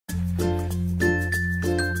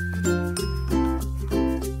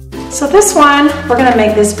So this one, we're gonna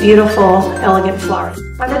make this beautiful, elegant flower.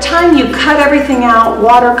 By the time you cut everything out,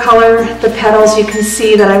 watercolor the petals, you can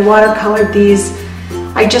see that I watercolored these.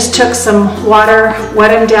 I just took some water,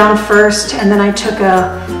 wet them down first, and then I took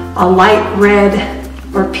a light red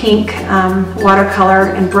or pink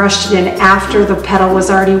watercolor and brushed it in after the petal was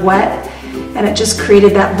already wet, and it just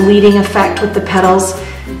created that bleeding effect with the petals.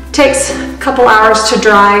 It takes a couple hours to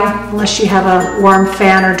dry, unless you have a warm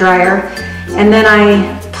fan or dryer. And then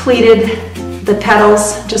I pleated the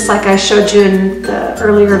petals, just like I showed you in the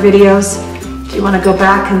earlier videos, if you want to go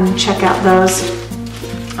back and check out those,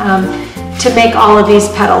 to make all of these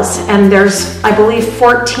petals. And there's, I believe,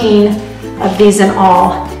 14 of these in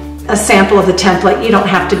all. A sample of the template. You don't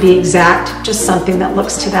have to be exact, just something that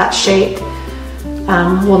looks to that shape.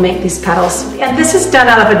 We'll make these petals. And this is done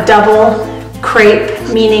out of a double crepe,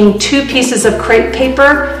 meaning 2 pieces of crepe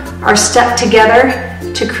paper are stuck together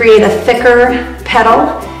to create a thicker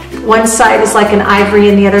petal. One side is like an ivory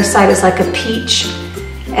and the other side is like a peach.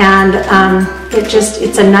 And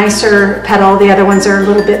it's a nicer petal. The other ones are a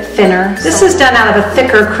little bit thinner. This is done out of a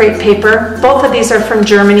thicker crepe paper. Both of these are from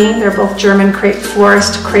Germany. They're both German crepe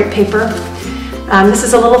forest crepe paper. This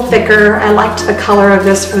is a little thicker. I liked the color of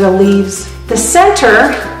this for the leaves. The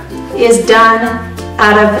center is done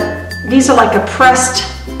out of, these are like a pressed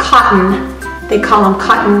cotton. They call them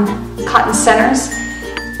cotton centers.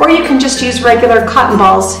 Or you can just use regular cotton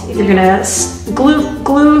balls. You're gonna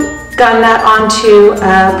glue gun that onto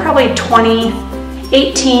probably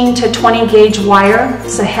 18 to 20 gauge wire.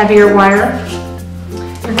 It's a heavier wire.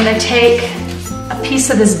 You're going to take a piece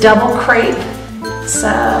of this double crepe. It's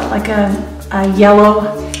like a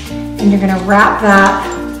yellow, and you're going to wrap that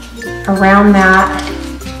around that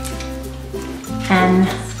and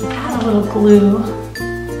add a little glue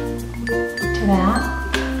to that.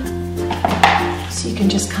 So you can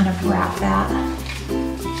just kind of wrap that.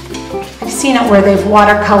 I've seen it where they've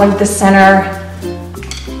watercolored the center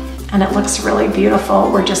and it looks really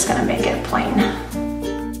beautiful. We're just gonna make it plain.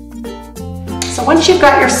 So once you've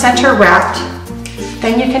got your center wrapped,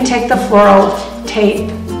 then you can take the floral tape.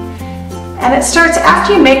 And it starts,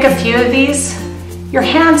 after you make a few of these, your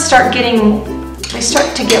hands start to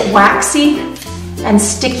get waxy and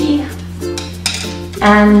sticky.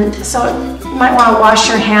 And so you might wanna wash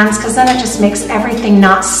your hands because then it just makes everything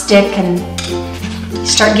not stick and you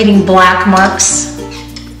start getting black marks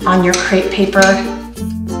on your crepe paper.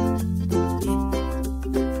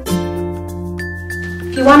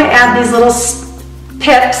 If you want to add these little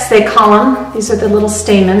pips, they call them, these are the little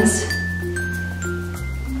stamens,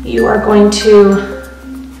 you are going to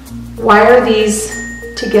wire these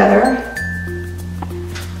together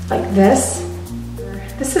like this.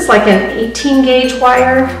 This is like an 18 gauge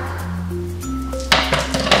wire.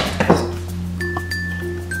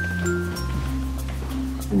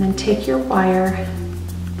 And then take your wire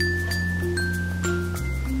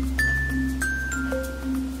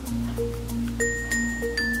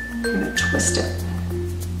I'm going to twist it.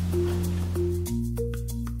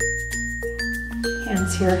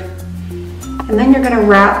 Hands here. And then you're going to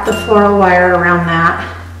wrap the floral wire around that.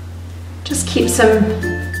 Just keeps them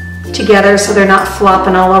together so they're not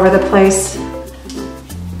flopping all over the place.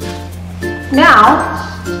 Now,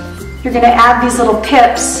 you're going to add these little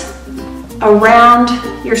pips around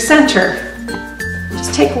your center.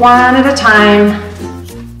 Just take one at a time.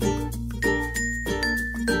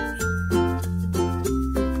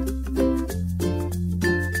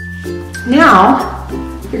 Now,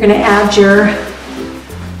 you're going to add your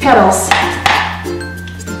petals.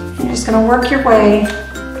 You're just going to work your way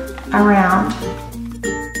around.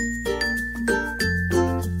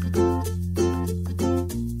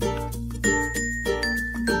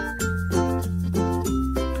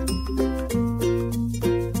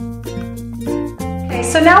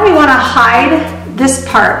 So now we want to hide this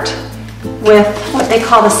part with what they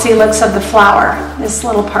call the calyx of the flower, this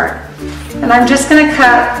little part. And I'm just going to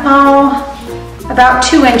cut, about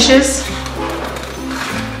 2 inches,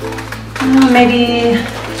 maybe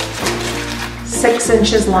 6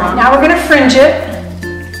 inches long. Now we're going to fringe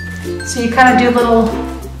it. So you kind of do little,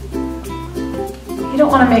 you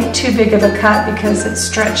don't want to make too big of a cut because it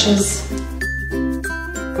stretches.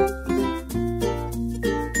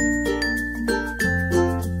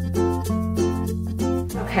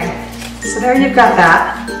 So there you've got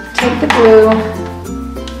that. Take the glue,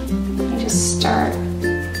 you just start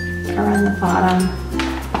around the bottom.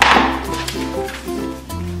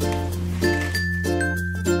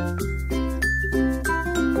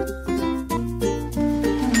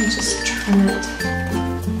 And you just trim it.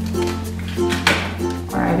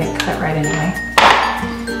 Or I didn't cut right anyway.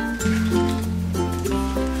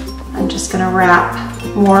 I'm just going to wrap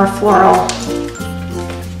more floral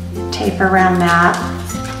tape around that.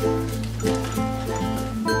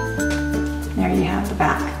 There you have the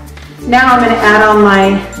back. Now I'm going to add on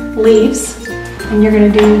my leaves, and you're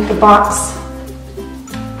going to do the box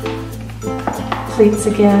pleats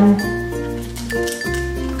again.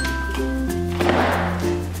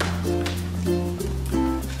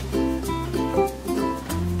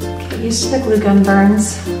 Get used to the glue gun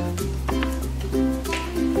burns.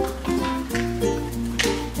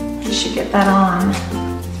 You should get that on.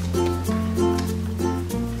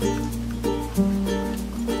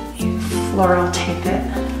 You floral tape it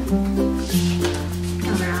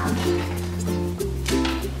around.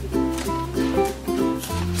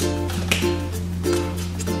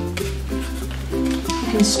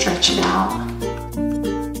 You can stretch it out.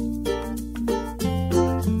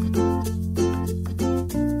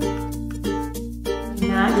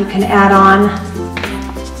 You can add on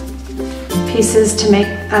pieces to make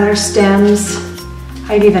other stems.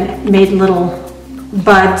 I've even made little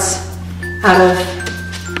buds out of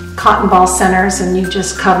cotton ball centers, and you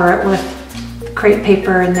just cover it with crepe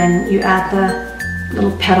paper, and then you add the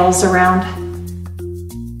little petals around.